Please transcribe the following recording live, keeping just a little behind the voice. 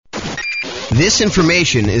This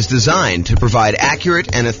information is designed to provide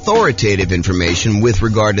accurate and authoritative information with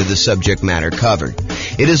regard to the subject matter covered.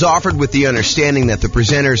 It is offered with the understanding that the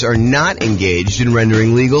presenters are not engaged in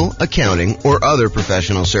rendering legal, accounting, or other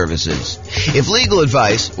professional services. If legal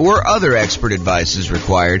advice or other expert advice is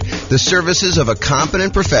required, the services of a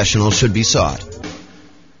competent professional should be sought.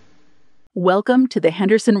 Welcome to the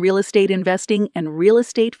Henderson Real Estate Investing and Real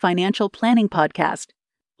Estate Financial Planning Podcast.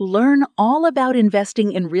 Learn all about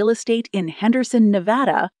investing in real estate in Henderson,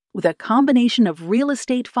 Nevada, with a combination of real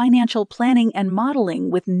estate financial planning and modeling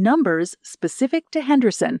with numbers specific to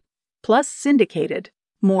Henderson, plus syndicated,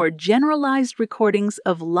 more generalized recordings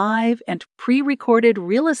of live and pre-recorded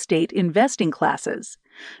real estate investing classes,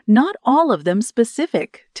 not all of them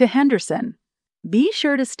specific to Henderson. Be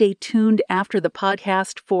sure to stay tuned after the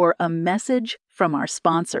podcast for a message from our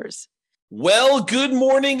sponsors. Well, good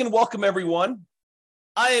morning and welcome, everyone.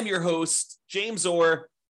 I am your host, James Orr,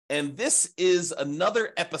 and this is another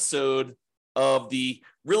episode of the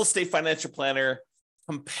Real Estate Financial Planner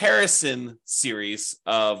comparison series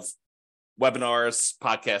of webinars,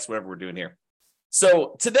 podcasts, whatever we're doing here.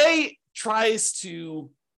 So today tries to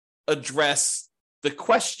address the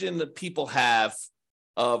question that people have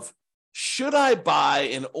of, should I buy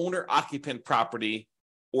an owner-occupant property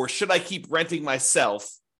or should I keep renting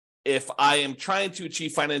myself if I am trying to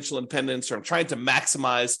achieve financial independence or I'm trying to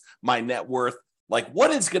maximize my net worth? Like,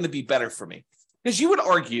 what is going to be better for me? Because you would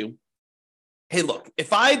argue, hey, look,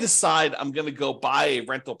 if I decide I'm going to go buy a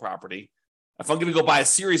rental property, if I'm going to go buy a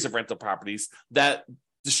series of rental properties, that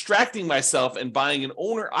distracting myself and buying an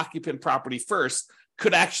owner-occupant property first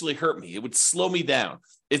could actually hurt me. It would slow me down.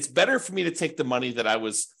 It's better for me to take the money that I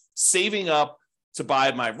was saving up to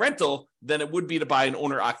buy my rental than it would be to buy an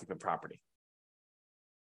owner-occupant property.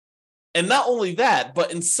 And not only that,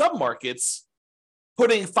 but in some markets,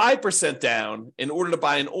 putting 5% down in order to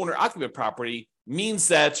buy an owner-occupant property means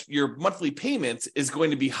that your monthly payment is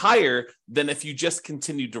going to be higher than if you just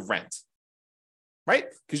continued to rent, right?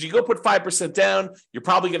 Because you go put 5% down, you're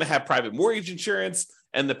probably going to have private mortgage insurance,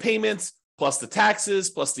 and the payments plus the taxes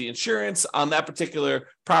plus the insurance on that particular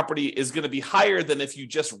property is going to be higher than if you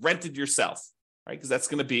just rented yourself, right? Because that's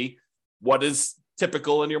going to be what is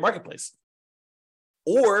typical in your marketplace.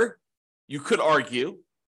 Or you could argue,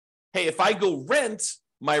 hey, if I go rent,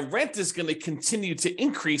 my rent is going to continue to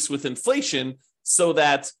increase with inflation so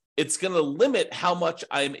that it's going to limit how much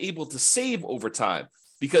I'm able to save over time.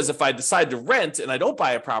 Because if I decide to rent and I don't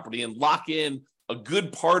buy a property and lock in a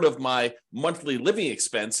good part of my monthly living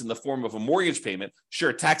expense in the form of a mortgage payment,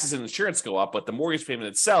 sure, taxes and insurance go up, but the mortgage payment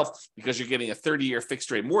itself, because you're getting a 30-year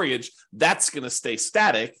fixed rate mortgage, that's going to stay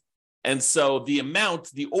static. And so the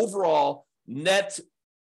amount, the overall net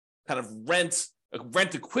kind of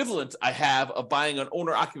rent equivalent I have of buying an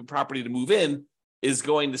owner-occupant property to move in is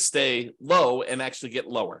going to stay low and actually get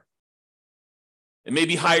lower. It may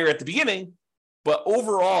be higher at the beginning, but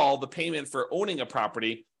overall, the payment for owning a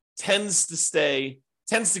property tends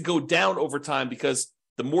to go down over time because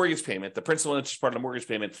the mortgage payment, the principal and interest part of the mortgage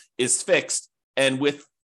payment, is fixed. And with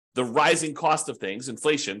the rising cost of things,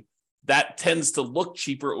 inflation, that tends to look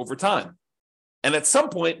cheaper over time. And at some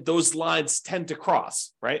point, those lines tend to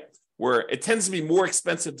cross, right? Where it tends to be more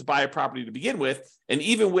expensive to buy a property to begin with. And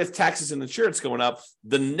even with taxes and insurance going up,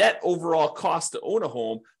 the net overall cost to own a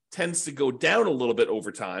home tends to go down a little bit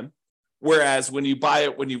over time. Whereas when you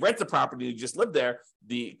rent the property and you just live there,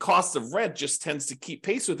 the cost of rent just tends to keep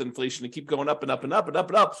pace with inflation and keep going up and up and up and up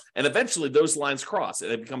and up. And eventually those lines cross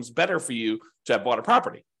and it becomes better for you to have bought a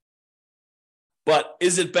property. But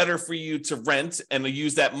is it better for you to rent and to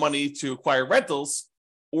use that money to acquire rentals?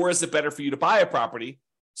 Or is it better for you to buy a property,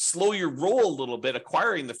 slow your roll a little bit,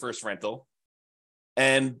 acquiring the first rental,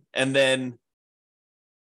 and then,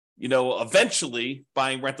 eventually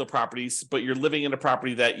buying rental properties, but you're living in a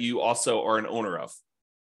property that you also are an owner of?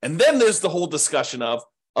 And then there's the whole discussion of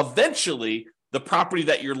eventually the property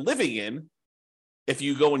that you're living in, if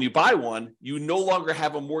you go and you buy one, you no longer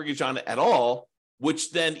have a mortgage on it at all,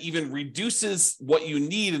 which then even reduces what you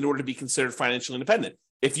need in order to be considered financially independent.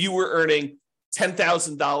 If you were earning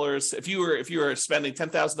 $10,000, if you were spending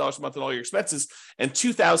 $10,000 a month on all your expenses and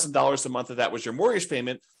 $2,000 a month of that was your mortgage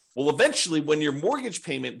payment, well, eventually when your mortgage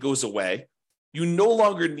payment goes away, you no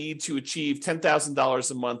longer need to achieve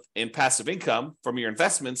 $10,000 a month in passive income from your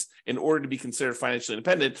investments in order to be considered financially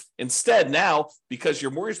independent. Instead, now, because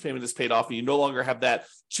your mortgage payment is paid off and you no longer have that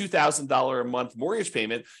 $2,000 a month mortgage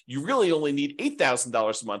payment, you really only need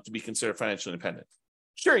 $8,000 a month to be considered financially independent.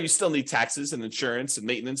 Sure, you still need taxes and insurance and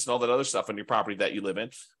maintenance and all that other stuff on your property that you live in,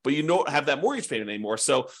 but you don't have that mortgage payment anymore.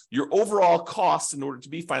 So your overall cost in order to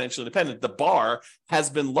be financially independent, the bar has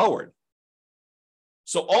been lowered.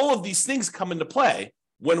 So all of these things come into play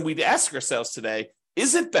when we ask ourselves today,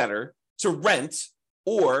 is it better to rent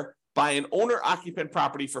or buy an owner-occupant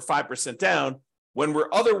property for 5% down when we're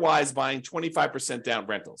otherwise buying 25% down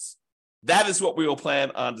rentals? That is what we will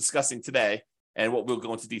plan on discussing today and what we'll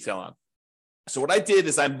go into detail on. So what I did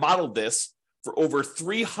is I modeled this for over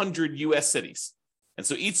 300 US cities. And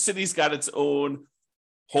so each city's got its own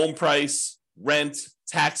home price, rent,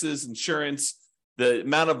 taxes, insurance. The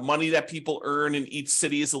amount of money that people earn in each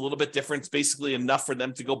city is a little bit different. It's basically enough for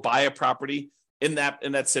them to go buy a property in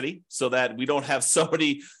that city, so that we don't have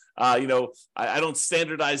somebody, I don't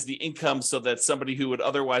standardize the income so that somebody who would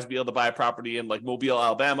otherwise be able to buy a property in like Mobile,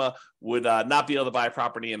 Alabama would not be able to buy a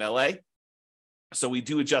property in LA. So we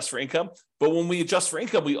do adjust for income. But when we adjust for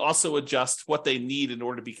income, we also adjust what they need in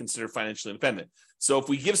order to be considered financially independent. So if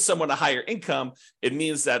we give someone a higher income, it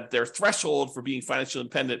means that their threshold for being financially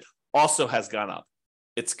independent also has gone up.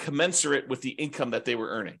 It's commensurate with the income that they were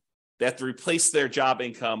earning. They have to replace their job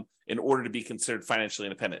income in order to be considered financially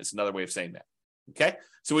independent. It's another way of saying that. Okay.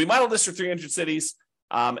 So we modeled this for 300 cities,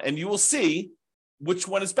 and you will see which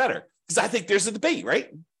one is better. Because I think there's a debate, right?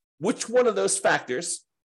 Which one of those factors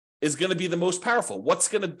is going to be the most powerful? What's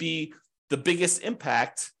going to be the biggest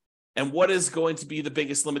impact? And what is going to be the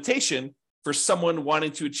biggest limitation for someone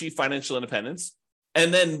wanting to achieve financial independence?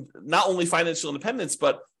 And then not only financial independence,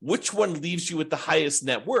 but which one leaves you with the highest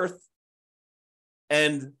net worth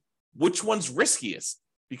and which one's riskiest?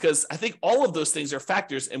 Because I think all of those things are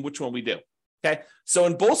factors in which one we do. Okay. So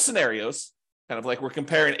in both scenarios, kind of like we're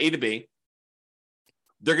comparing A to B,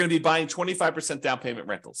 they're going to be buying 25% down payment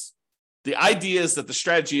rentals. The idea is that the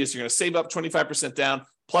strategy is you're going to save up 25% down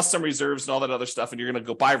plus some reserves and all that other stuff, and you're going to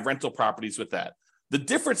go buy rental properties with that. The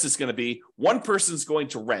difference is going to be one person's going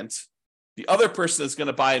to rent. The other person is going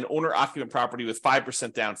to buy an owner-occupant property with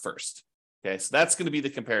 5% down first. Okay, so that's going to be the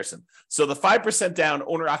comparison. So the 5% down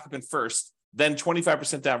owner-occupant first, then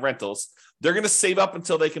 25% down rentals. They're going to save up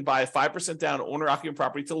until they can buy a 5% down owner-occupant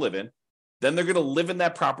property to live in. Then they're going to live in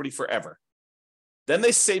that property forever. Then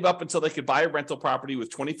they save up until they could buy a rental property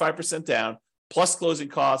with 25% down, plus closing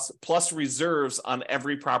costs, plus reserves on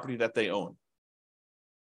every property that they own.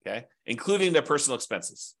 Okay, including their personal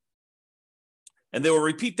expenses. And they will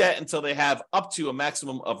repeat that until they have up to a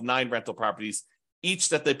maximum of 9 rental properties, each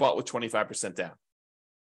that they bought with 25% down.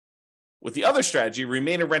 With the other strategy,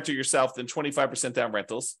 remain a renter yourself, then 25% down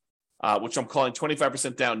rentals, which I'm calling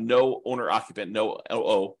 25% down, no owner-occupant, no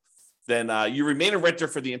OO. Then you remain a renter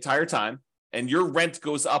for the entire time, and your rent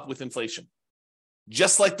goes up with inflation,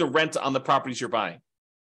 just like the rent on the properties you're buying.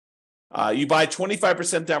 You buy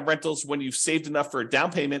 25% down rentals when you've saved enough for a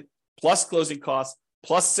down payment, plus closing costs,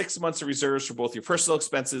 plus 6 months of reserves for both your personal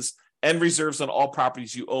expenses and reserves on all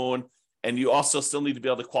properties you own. And you also still need to be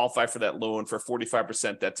able to qualify for that loan for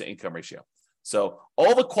 45% debt to income ratio. So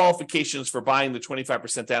all the qualifications for buying the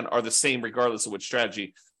 25% down are the same regardless of which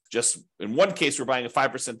strategy. Just in one case, we're buying a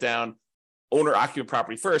 5% down owner-occupant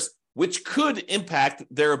property first, which could impact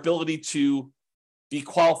their ability to be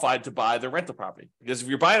qualified to buy the rental property. Because if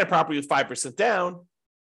you're buying a property with 5% down,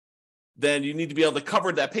 then you need to be able to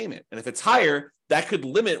cover that payment. And if it's higher, that could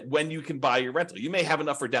limit when you can buy your rental. You may have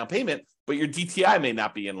enough for down payment, but your DTI may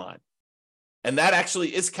not be in line. And that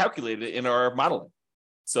actually is calculated in our modeling.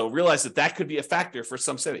 So realize that that could be a factor for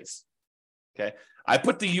some cities. Okay. I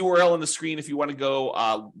put the URL on the screen if you want to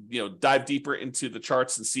go, dive deeper into the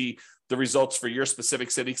charts and see the results for your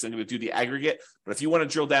specific city, because I'm going to do the aggregate. But if you want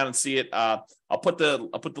to drill down and see it, I'll put the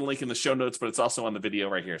link in the show notes, but it's also on the video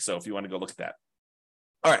right here. So if you want to go look at that.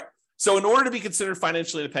 All right. So in order to be considered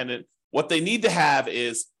financially independent, what they need to have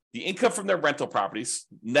is the income from their rental properties,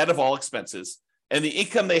 net of all expenses, and the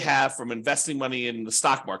income they have from investing money in the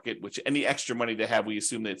stock market, which any extra money they have, we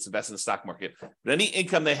assume that it's invested in the stock market. But any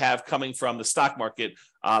income they have coming from the stock market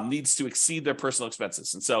needs to exceed their personal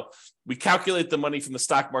expenses. And so we calculate the money from the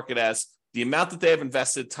stock market as the amount that they have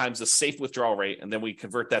invested times a safe withdrawal rate, and then we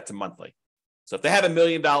convert that to monthly. So if they had $1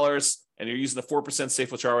 million and you're using a 4%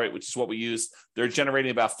 safe withdrawal rate, which is what we use, they're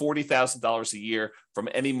generating about $40,000 a year from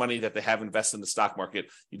any money that they have invested in the stock market.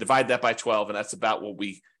 You divide that by 12, and that's about what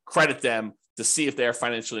we credit them to see if they are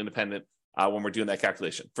financially independent when we're doing that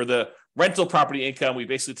calculation. For the rental property income, we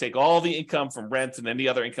basically take all the income from rent and any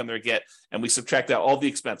other income they get, and we subtract out all the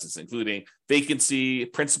expenses, including vacancy,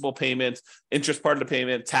 principal payment, interest part of the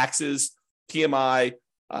payment, taxes, PMI,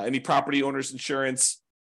 any property owner's insurance,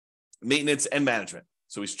 maintenance, and management.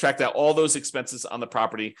 So we subtract out all those expenses on the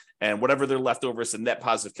property, and whatever they're left over is a net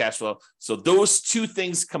positive cash flow. So those two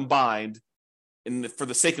things combined, for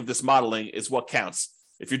the sake of this modeling, is what counts.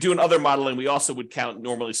 If you're doing other modeling, we also would count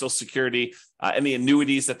normally Social Security, any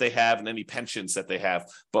annuities that they have, and any pensions that they have.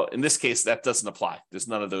 But in this case, that doesn't apply. There's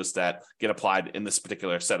none of those that get applied in this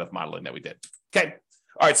particular set of modeling that we did. Okay.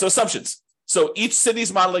 All right. So assumptions. So each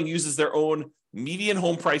city's modeling uses their own median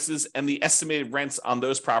home prices and the estimated rents on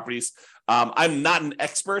those properties. I'm not an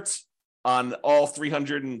expert on all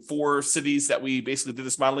 304 cities that we basically did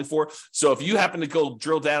this modeling for. So if you happen to go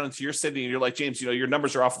drill down into your city and you're like, James, your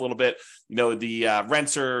numbers are off a little bit, the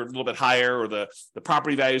rents are a little bit higher, or the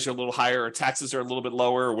property values are a little higher, or taxes are a little bit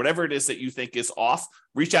lower, or whatever it is that you think is off,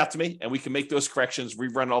 reach out to me and we can make those corrections,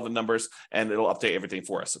 rerun all the numbers, and it'll update everything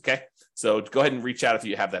for us. Okay. So go ahead and reach out if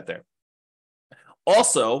you have that there.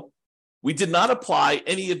 Also, we did not apply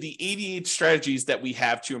any of the 88 strategies that we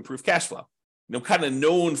have to improve cash flow. Kind of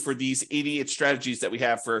known for these 88 strategies that we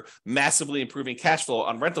have for massively improving cash flow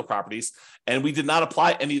on rental properties. And we did not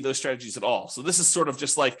apply any of those strategies at all. So this is sort of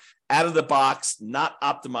just like out of the box, not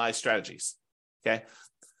optimized strategies. Okay.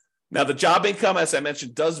 Now the job income, as I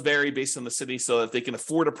mentioned, does vary based on the city so that they can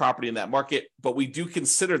afford a property in that market. But we do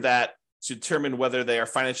consider that to determine whether they are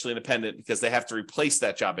financially independent, because they have to replace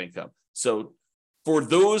that job income. So for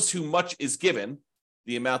those who much is given,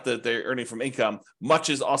 the amount that they're earning from income, much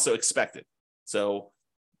is also expected. So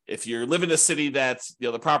if you're living in a city that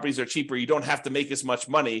the properties are cheaper, you don't have to make as much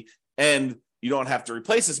money and you don't have to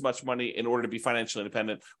replace as much money in order to be financially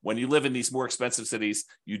independent. When you live in these more expensive cities,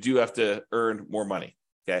 you do have to earn more money.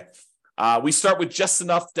 Okay. We start with just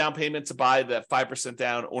enough down payment to buy the 5%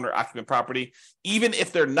 down owner-occupant property. Even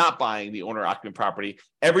if they're not buying the owner-occupant property,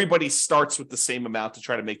 everybody starts with the same amount to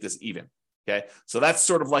try to make this even. Okay. So that's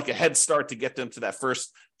sort of like a head start to get them to that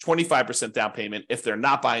first 25% down payment if they're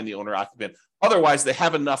not buying the owner-occupant. Otherwise, they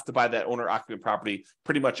have enough to buy that owner-occupant property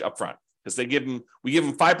pretty much upfront, because we give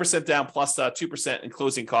them 5% down plus 2% in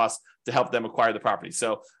closing costs to help them acquire the property.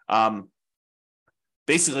 So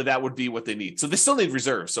basically, that would be what they need. So they still need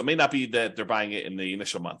reserves. So it may not be that they're buying it in the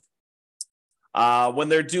initial month. When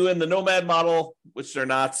they're doing the nomad model, which they're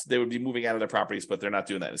not, they would be moving out of their properties, but they're not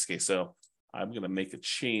doing that in this case. So I'm going to make a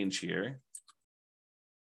change here.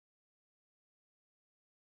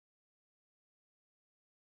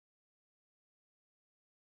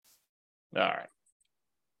 All right.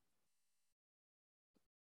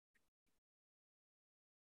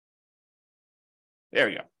 There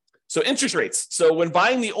we go. So interest rates. So when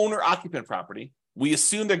buying the owner-occupant property, we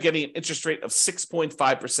assume they're getting an interest rate of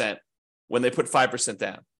 6.5% when they put 5%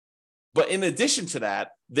 down. But in addition to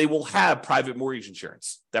that, they will have private mortgage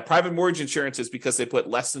insurance. That private mortgage insurance is because they put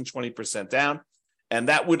less than 20% down, and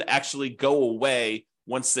that would actually go away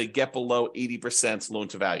once they get below 80% loan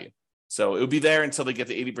to value. So it would be there until they get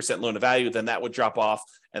to 80% loan to value, then that would drop off,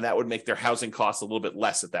 and that would make their housing costs a little bit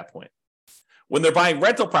less at that point. When they're buying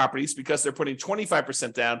rental properties, because they're putting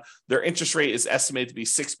 25% down, their interest rate is estimated to be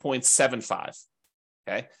 6.75,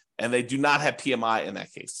 okay? And they do not have PMI in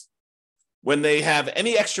that case. When they have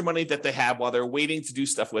any extra money that they have while they're waiting to do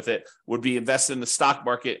stuff with it, would be invested in the stock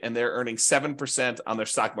market, and they're earning 7% on their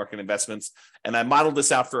stock market investments. And I modeled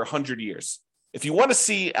this out for 100 years. If you want to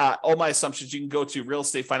see all my assumptions, you can go to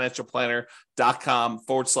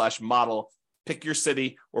realestatefinancialplanner.com/model, pick your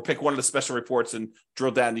city or pick one of the special reports and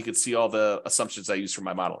drill down. You can see all the assumptions I use for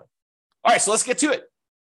my modeling. All right, so let's get to it.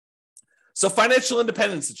 So financial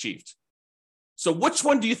independence achieved. So which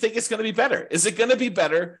one do you think is going to be better? Is it going to be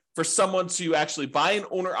better for someone to actually buy an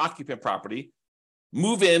owner-occupant property,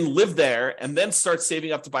 move in, live there, and then start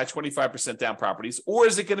saving up to buy 25% down properties? Or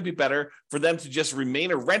is it going to be better for them to just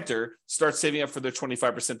remain a renter, start saving up for their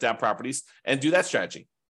 25% down properties, and do that strategy?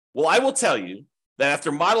 Well, I will tell you that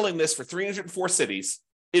after modeling this for 304 cities,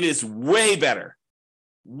 it is way better,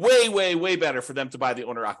 way better for them to buy the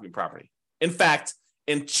owner-occupant property. In fact,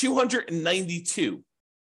 in 292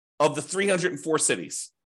 of the 304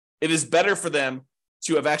 cities, it is better for them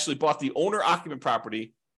to have actually bought the owner-occupant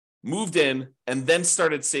property, moved in, and then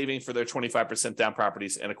started saving for their 25% down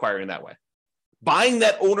properties and acquiring that way. Buying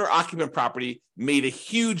that owner-occupant property made a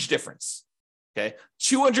huge difference. Okay,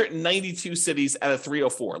 292 cities out of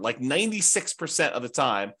 304, like 96% of the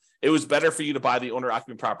time, it was better for you to buy the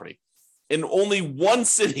owner-occupant property. In only one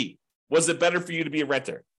city was it better for you to be a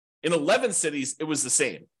renter. In 11 cities, it was the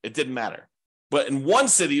same. It didn't matter. But in one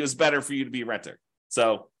city, it was better for you to be a renter.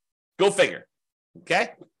 So go figure.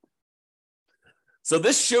 Okay. So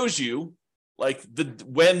this shows you like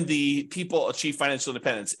when the people achieve financial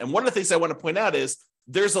independence. And one of the things I want to point out is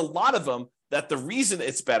there's a lot of them that the reason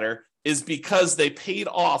it's better is because they paid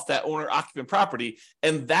off that owner-occupant property,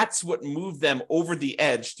 and that's what moved them over the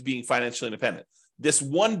edge to being financially independent. This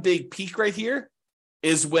one big peak right here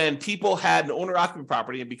is when people had an owner-occupant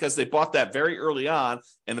property, and because they bought that very early on,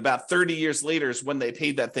 and about 30 years later is when they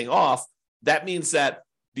paid that thing off, that means that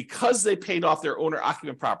because they paid off their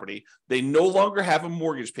owner-occupant property, they no longer have a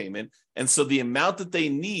mortgage payment, and so the amount that they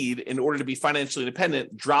need in order to be financially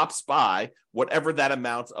independent drops by whatever that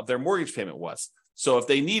amount of their mortgage payment was. So if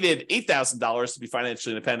they needed $8,000 to be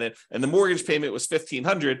financially independent and the mortgage payment was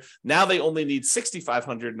 $1,500, now they only need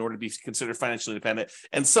 $6,500 in order to be considered financially independent.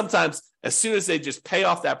 And sometimes as soon as they just pay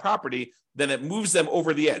off that property, then it moves them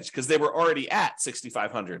over the edge because they were already at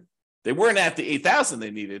 $6,500. They weren't at the $8,000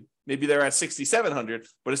 they needed. Maybe they're at $6,700,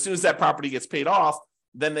 but as soon as that property gets paid off,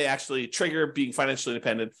 then they actually trigger being financially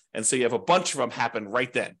independent. And so you have a bunch of them happen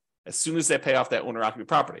right then, as soon as they pay off that owner-occupant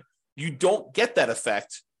property. You don't get that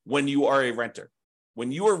effect when you are a renter. When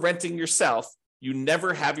you are renting yourself, you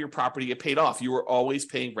never have your property get paid off. You are always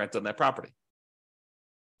paying rent on that property.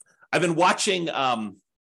 I've been watching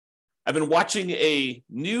a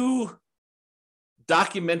new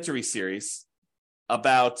documentary series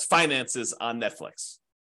about finances on Netflix.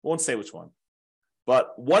 I won't say which one,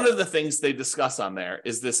 but one of the things they discuss on there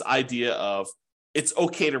is this idea of it's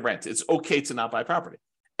okay to rent. It's okay to not buy property.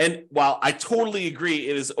 And while I totally agree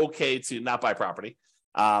it is okay to not buy property,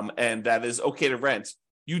 and that is okay to rent,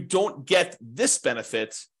 you don't get this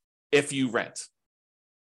benefit if you rent.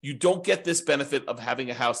 You don't get this benefit of having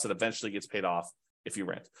a house that eventually gets paid off if you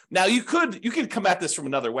rent. Now, you could come at this from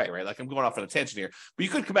another way, right? Like I'm going off on a tangent here, but you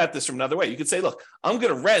could come at this from another way. You could say, look, I'm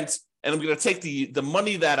going to rent and I'm going to take the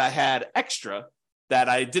money that I had extra that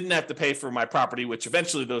I didn't have to pay for my property, which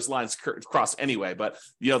eventually those lines cross anyway. But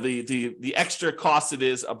the extra cost it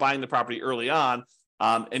is of buying the property early on,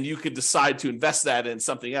 and you could decide to invest that in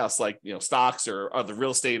something else like stocks or other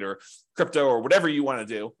real estate or crypto or whatever you want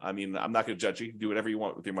to do. I mean, I'm not going to judge you. You can do whatever you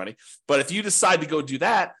want with your money. But if you decide to go do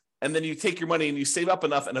that, and then you take your money and you save up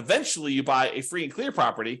enough, and eventually you buy a free and clear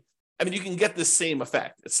property, I mean, you can get the same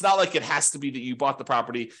effect. It's not like it has to be that you bought the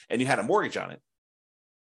property and you had a mortgage on it.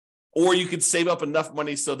 Or you could save up enough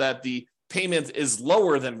money so that the payment is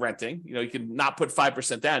lower than renting. You can not put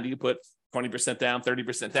 5% down. You can put 20% down,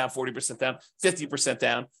 30% down, 40% down, 50%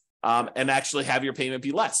 down, and actually have your payment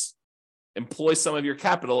be less. Employ some of your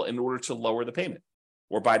capital in order to lower the payment,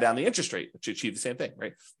 or buy down the interest rate to achieve the same thing,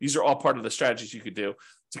 right? These are all part of the strategies you could do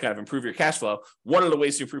to kind of improve your cash flow. One of the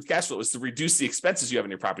ways to improve cash flow is to reduce the expenses you have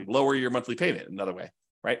in your property, lower your monthly payment, another way,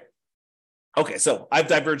 right? Okay, so I've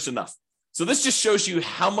diverged enough. So this just shows you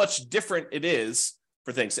how much different it is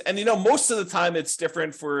for things. And most of the time it's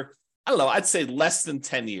different for, I'd say less than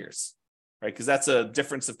 10 years, right? Because that's a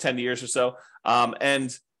difference of 10 years or so.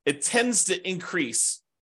 And it tends to increase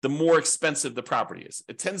the more expensive the property is.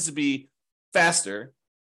 It tends to be faster,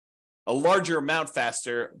 a larger amount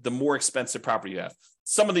faster, the more expensive property you have.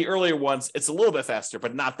 Some of the earlier ones, it's a little bit faster,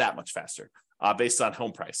 but not that much faster based on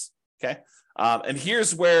home price, okay? And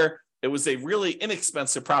here's where it was a really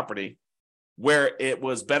inexpensive property where it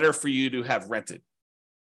was better for you to have rented.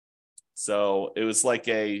 So it was like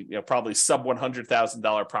a probably sub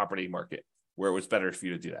 $100,000 property market where it was better for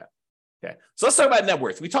you to do that. Okay, so let's talk about net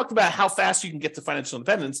worth. We talked about how fast you can get to financial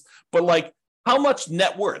independence, but how much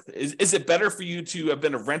net worth? Is it better for you to have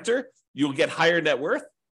been a renter? You'll get higher net worth?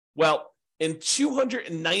 Well, in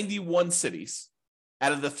 291 cities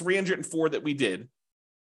out of the 304 that we did,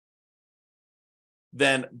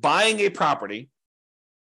 then buying a property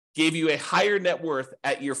gave you a higher net worth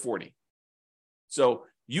at year 40. So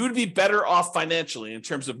you would be better off financially in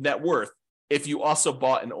terms of net worth if you also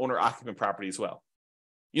bought an owner-occupant property as well.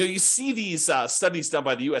 You see these studies done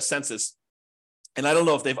by the U.S. Census, and I don't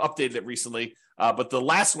know if they've updated it recently, but the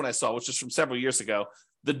last one I saw, which is from several years ago,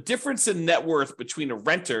 the difference in net worth between a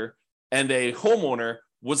renter and a homeowner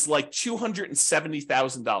was like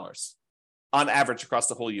 $270,000 on average across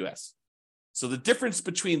the whole U.S. So the difference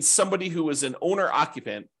between somebody who was an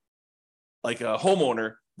owner-occupant, like a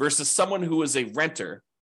homeowner, versus someone who was a renter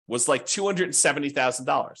was like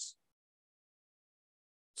 $270,000.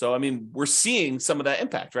 So, we're seeing some of that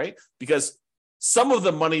impact, right? Because some of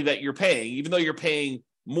the money that you're paying, even though you're paying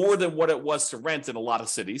more than what it was to rent in a lot of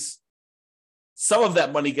cities, some of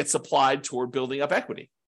that money gets applied toward building up equity,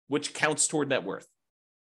 which counts toward net worth,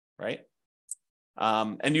 right?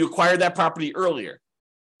 And you acquired that property earlier.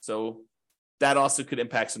 So that also could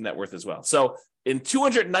impact some net worth as well. So in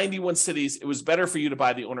 291 cities, it was better for you to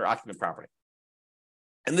buy the owner-occupant property.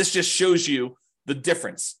 And this just shows you the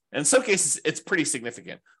difference. And in some cases, it's pretty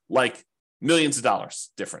significant, like millions of dollars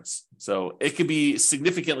difference. So it could be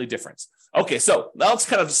significantly different. Okay, so now let's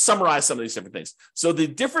kind of summarize some of these different things. So the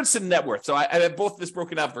difference in net worth. So I have both this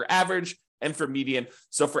broken out for average and for median.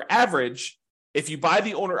 So for average, if you buy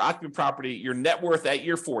the owner-occupant property, your net worth at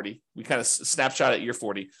year 40, we kind of snapshot at year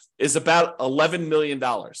 40, is about $11 million.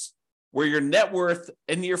 Where your net worth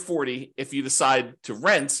in year 40, if you decide to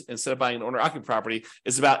rent instead of buying an owner-occupant property,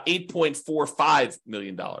 is about $8.45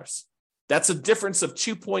 million. That's a difference of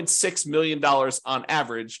 $2.6 million on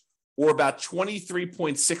average, or about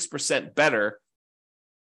 23.6% better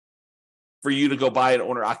for you to go buy an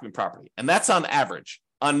owner-occupant property. And that's on average.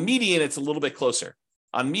 On median, it's a little bit closer.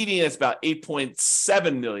 On median, it's about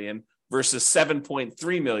 8.7 million versus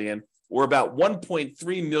 7.3 million, or about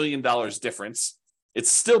 $1.3 million difference. It's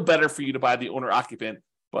still better for you to buy the owner-occupant,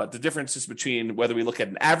 but the difference is between whether we look at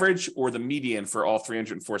an average or the median for all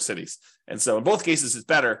 304 cities. And so in both cases, it's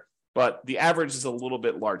better, but the average is a little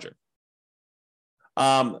bit larger.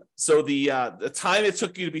 So the time it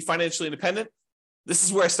took you to be financially independent, this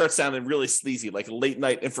is where I start sounding really sleazy, like a late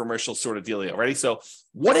night infomercial sort of dealio. Ready? So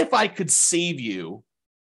what if I could save you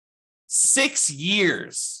 6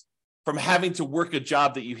 years from having to work a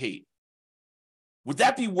job that you hate? Would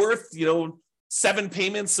that be worth, 7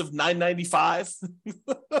 payments of $995?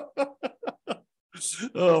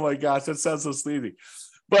 Oh my gosh, that sounds so sleazy.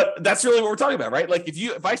 But that's really what we're talking about, right? Like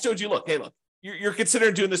if I showed you, look, you're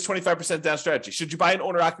considering doing this 25% down strategy. Should you buy an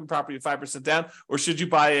owner-occupant property at 5% down, or should you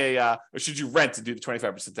buy or should you rent to do the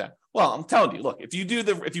 25% down? Well, I'm telling you, look, if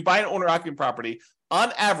you buy an owner-occupant property,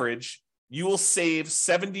 on average, you will save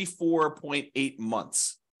 74.8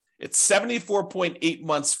 months. It's 74.8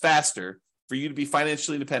 months faster for you to be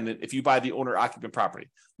financially independent if you buy the owner-occupant property.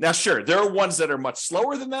 Now, sure, there are ones that are much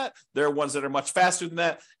slower than that. There are ones that are much faster than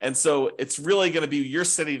that. And so it's really going to be your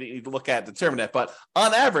city that you need to look at to determine that. But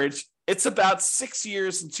on average, it's about 6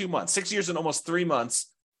 years and 2 months, 6 years and almost 3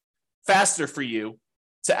 months faster for you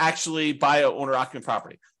to actually buy an owner-occupant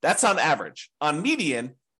property. That's on average. On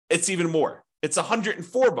median, it's even more. It's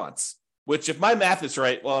 104 months, which if my math is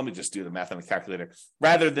right, well, let me just do the math on the calculator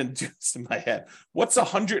rather than do this in my head. What's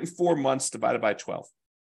 104 months divided by 12?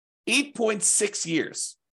 8.6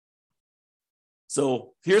 years.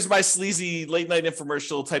 So here's my sleazy late night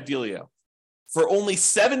infomercial type dealio. For only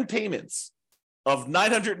 7 payments of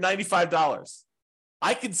 $995,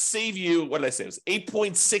 I could save you, what did I say? It was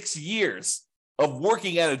 8.6 years of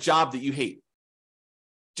working at a job that you hate,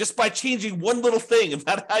 just by changing one little thing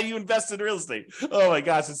about how you invest in real estate. Oh my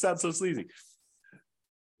gosh, it sounds so sleazy.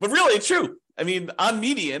 But really, it's true. I mean, on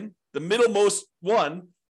median, the middlemost one,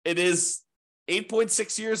 it is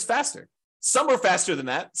 8.6 years faster. Some are faster than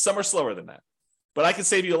that. Some are slower than that. But I can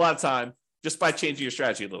save you a lot of time just by changing your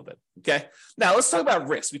strategy a little bit. Okay. Now let's talk about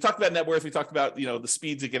risk. We talked about net worth. We talked about, the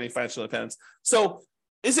speeds of getting financial independence. So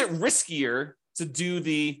is it riskier to do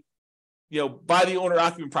the, buy the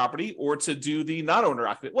owner-occupant property or to do the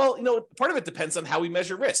non-owner-occupant? Well, part of it depends on how we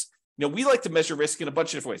measure risk. We like to measure risk in a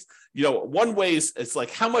bunch of different ways. One way is it's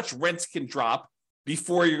like how much rent can drop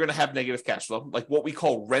before you're going to have negative cash flow, like what we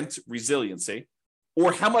call rent resiliency,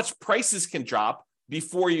 or how much prices can drop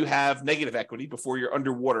before you have negative equity, before you're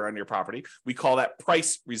underwater on your property. We call that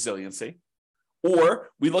price resiliency.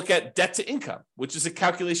 Or we look at debt to income, which is a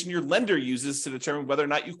calculation your lender uses to determine whether or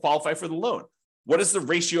not you qualify for the loan. What is the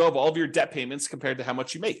ratio of all of your debt payments compared to how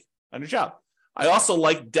much you make on your job? I also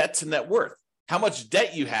like debt to net worth, how much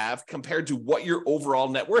debt you have compared to what your overall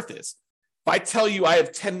net worth is. If I tell you I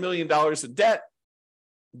have $10 million in debt,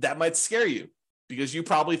 that might scare you because you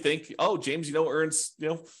probably think, oh, James, earns,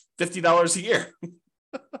 $50 a year.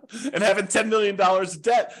 And having $10 million of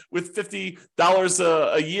debt with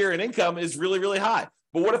 $50 a year in income is really, really high.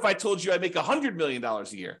 But what if I told you I make $100 million a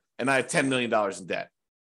year and I have $10 million in debt?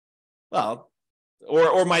 Well,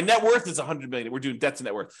 or my net worth is $100 million. We're doing debt to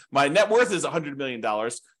net worth. My net worth is $100 million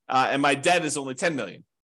and my debt is only $10 million.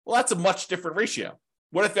 Well, that's a much different ratio.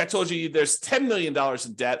 What if I told you there's $10 million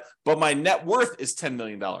in debt, but my net worth is $10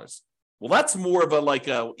 million? Well, that's more of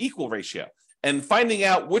a equal ratio. And finding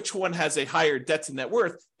out which one has a higher debt to net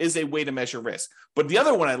worth is a way to measure risk. But the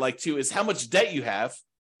other one I like too is how much debt you have,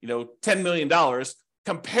 $10 million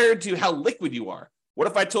compared to how liquid you are. What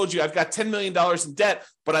if I told you I've got $10 million in debt,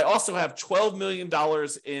 but I also have $12 million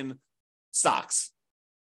in stocks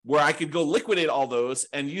where I could go liquidate all those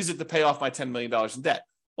and use it to pay off my $10 million in debt?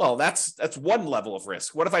 Well, that's one level of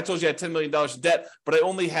risk. What if I told you I had $10 million in debt, but I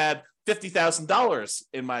only had $50,000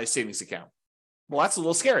 in my savings account? Well, that's a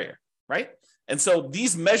little scarier, right? And so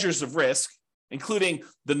these measures of risk, including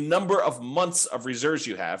the number of months of reserves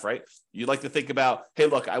you have, right? You like to think about, hey,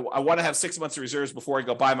 look, I want to have 6 months of reserves before I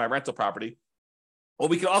go buy my rental property. Well,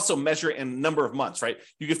 we can also measure in number of months, right?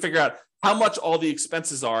 You can figure out how much all the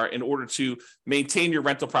expenses are in order to maintain your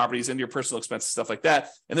rental properties and your personal expenses, stuff like that.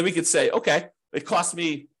 And then we could say, okay, it cost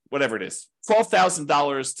me whatever it is,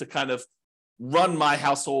 $12,000 to kind of run my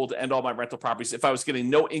household and all my rental properties if I was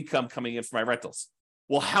getting no income coming in from my rentals?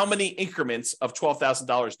 Well, how many increments of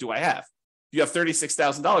 $12,000 do I have? You have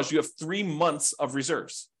 $36,000. You have 3 months of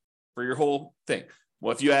reserves for your whole thing.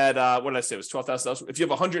 Well, if you had, what did I say? It was $12,000. If you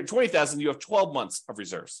have $120,000, you have 12 months of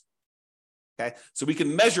reserves. Okay. So we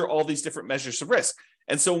can measure all these different measures of risk.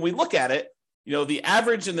 And so when we look at it, the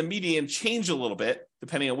average and the median change a little bit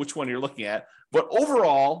depending on which one you're looking at. But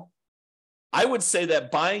overall, I would say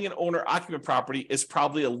that buying an owner-occupant property is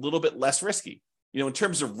probably a little bit less risky. In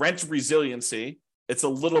terms of rent resiliency, it's a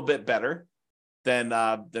little bit better than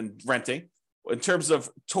renting. In terms of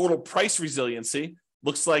total price resiliency,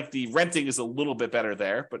 looks like the renting is a little bit better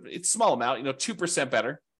there, but it's a small amount, 2%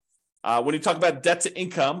 better. When you talk about debt to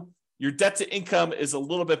income, your debt to income is a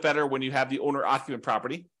little bit better when you have the owner-occupant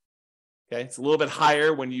property. Okay, it's a little bit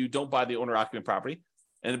higher when you don't buy the owner-occupant property.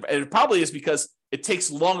 And it probably is because it takes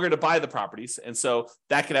longer to buy the properties. And so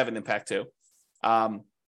that can have an impact too. And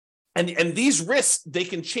these risks, they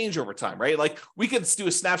can change over time, right? Like we could do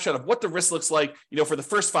a snapshot of what the risk looks like, for the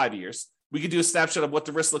first 5 years. We could do a snapshot of what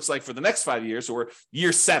the risk looks like for the next 5 years or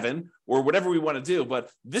year 7 or whatever we want to do. But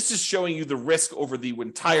this is showing you the risk over the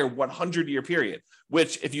entire 100-year period,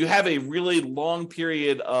 which if you have a really long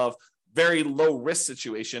period of very low risk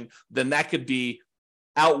situation, then that could be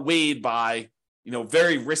outweighed by,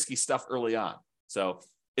 very risky stuff early on. So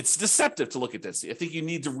it's deceptive to look at this. I think you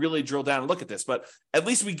need to really drill down and look at this, but at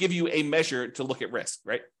least we give you a measure to look at risk,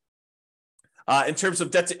 right? In terms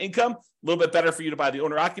of debt to income, a little bit better for you to buy the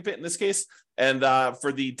owner occupant in this case. And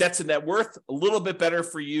for the debt to net worth, a little bit better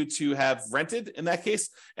for you to have rented in that case.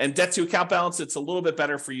 And debt to account balance, it's a little bit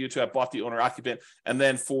better for you to have bought the owner occupant. And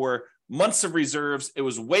then for months of reserves, it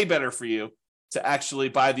was way better for you to actually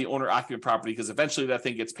buy the owner occupant property because eventually that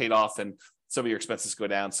thing gets paid off and some of your expenses go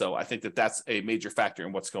down. So I think that that's a major factor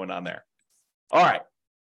in what's going on there. All right.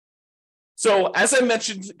 So as I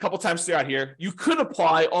mentioned a couple times throughout here, you could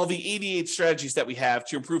apply all the 88 strategies that we have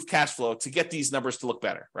to improve cash flow to get these numbers to look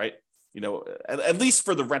better, right? At least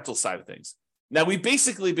for the rental side of things. Now, we've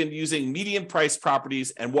basically been using median price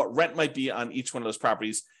properties and what rent might be on each one of those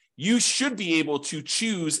properties. You should be able to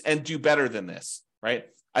choose and do better than this, right?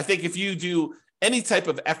 I think if you do any type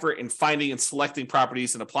of effort in finding and selecting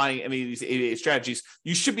properties and applying any of these 88 strategies,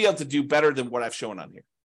 you should be able to do better than what I've shown on here.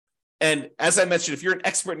 And as I mentioned, if you're an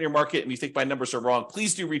expert in your market and you think my numbers are wrong,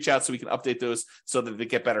 please do reach out so we can update those so that they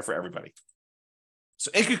get better for everybody. So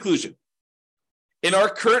in conclusion, in our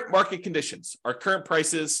current market conditions, our current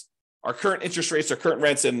prices, our current interest rates, our current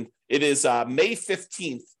rents, and it is May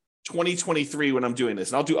 15th, 2023 when I'm doing this,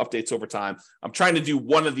 and I'll do updates over time. I'm trying to do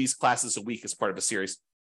one of these classes a week as part of a series.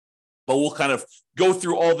 But we'll kind of go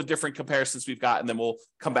through all the different comparisons we've got, and then we'll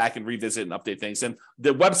come back and revisit and update things. And the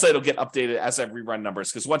website will get updated as I rerun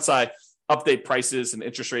numbers, because once I update prices and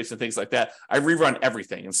interest rates and things like that, I rerun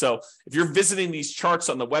everything. And so if you're visiting these charts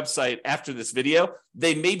on the website after this video,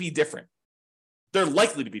 they may be different. They're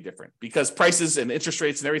likely to be different because prices and interest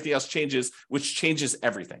rates and everything else changes, which changes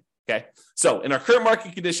everything. Okay. So in our current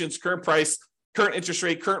market conditions, current price, current interest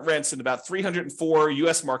rate, current rents in about 304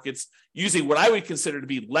 US markets using what I would consider to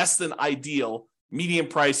be less than ideal median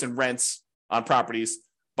price and rents on properties,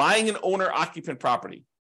 buying an owner-occupant property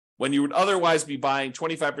when you would otherwise be buying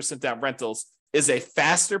 25% down rentals is a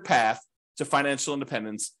faster path to financial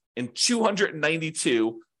independence in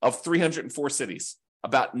 292 of 304 cities,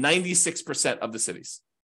 about 96% of the cities.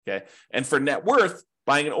 Okay. And for net worth,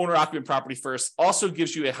 buying an owner-occupant property first also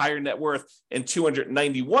gives you a higher net worth in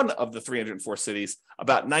 291 of the 304 cities,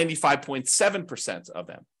 about 95.7% of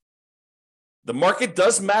them. The market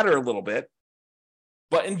does matter a little bit,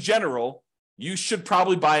 but in general, you should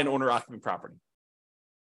probably buy an owner-occupant property.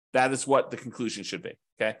 That is what the conclusion should be,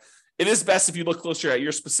 okay? It is best if you look closer at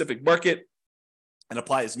your specific market and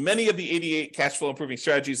apply as many of the 88 cash flow improving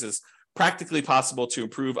strategies as practically possible to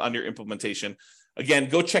improve on your implementation. Again,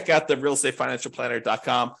 go check out the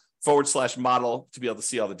realestateFinancialPlanner.com/model to be able to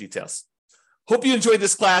see all the details. Hope you enjoyed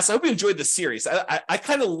this class. I hope you enjoyed this series. I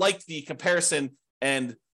kind of like the comparison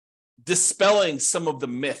and dispelling some of the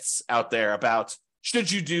myths out there about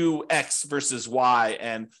should you do X versus Y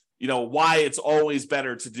and why it's always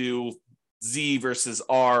better to do Z versus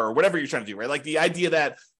R or whatever you're trying to do, right? Like the idea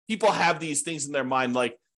that people have these things in their mind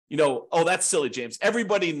like, oh, that's silly, James.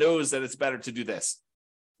 Everybody knows that it's better to do this.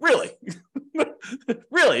 Really?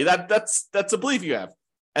 Really? That's a belief you have.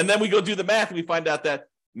 And then we go do the math and we find out that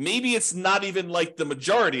maybe it's not even like the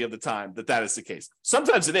majority of the time that is the case.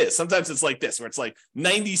 Sometimes it is. Sometimes it's like this, where it's like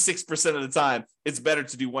 96% of the time, it's better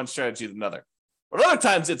to do one strategy than another. But other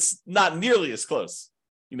times it's not nearly as close.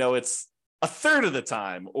 It's a third of the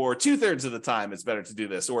time, or 2/3 of the time it's better to do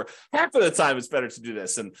this, or half of the time it's better to do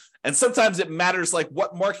this. And sometimes it matters like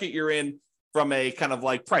what market you're in from a kind of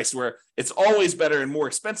like price, where it's always better in more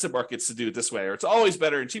expensive markets to do it this way, or it's always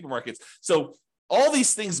better in cheaper markets. So all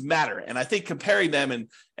these things matter. And I think comparing them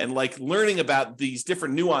and like learning about these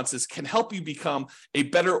different nuances can help you become a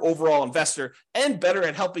better overall investor and better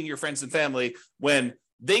at helping your friends and family when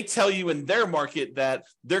they tell you in their market that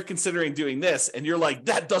they're considering doing this. And you're like,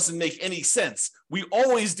 that doesn't make any sense. We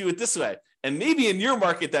always do it this way. And maybe in your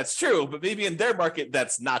market, that's true, but maybe in their market,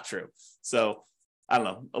 that's not true. So I don't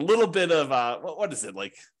know, a little bit of, what is it?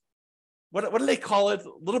 Like, what do they call it?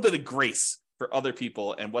 A little bit of grace for other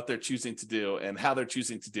people and what they're choosing to do and how they're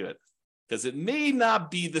choosing to do it. Because it may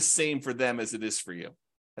not be the same for them as it is for you.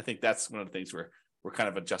 I think that's one of the things we're kind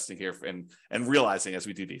of adjusting here and realizing as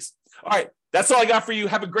we do these. All right, that's all I got for you.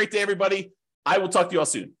 Have a great day, everybody. I will talk to you all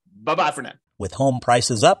soon. Bye-bye for now. With home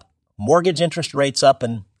prices up, mortgage interest rates up,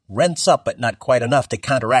 and rents up but not quite enough to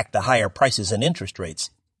counteract the higher prices and interest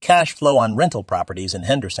rates, cash flow on rental properties in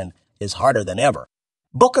Henderson is harder than ever.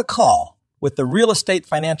 Book a call with the Real Estate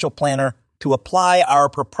Financial Planner to apply our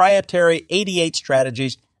proprietary 88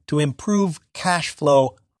 strategies to improve cash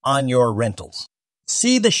flow on your rentals.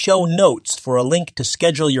 See the show notes for a link to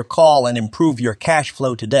schedule your call and improve your cash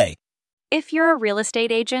flow today. If you're a real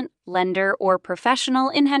estate agent, lender, or professional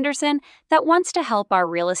in Henderson that wants to help our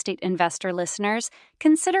real estate investor listeners,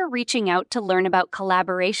 consider reaching out to learn about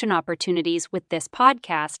collaboration opportunities with this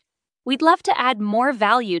podcast. We'd love to add more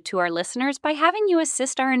value to our listeners by having you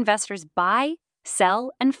assist our investors buy,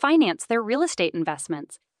 sell, and finance their real estate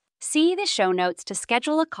investments. See the show notes to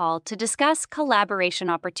schedule a call to discuss collaboration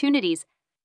opportunities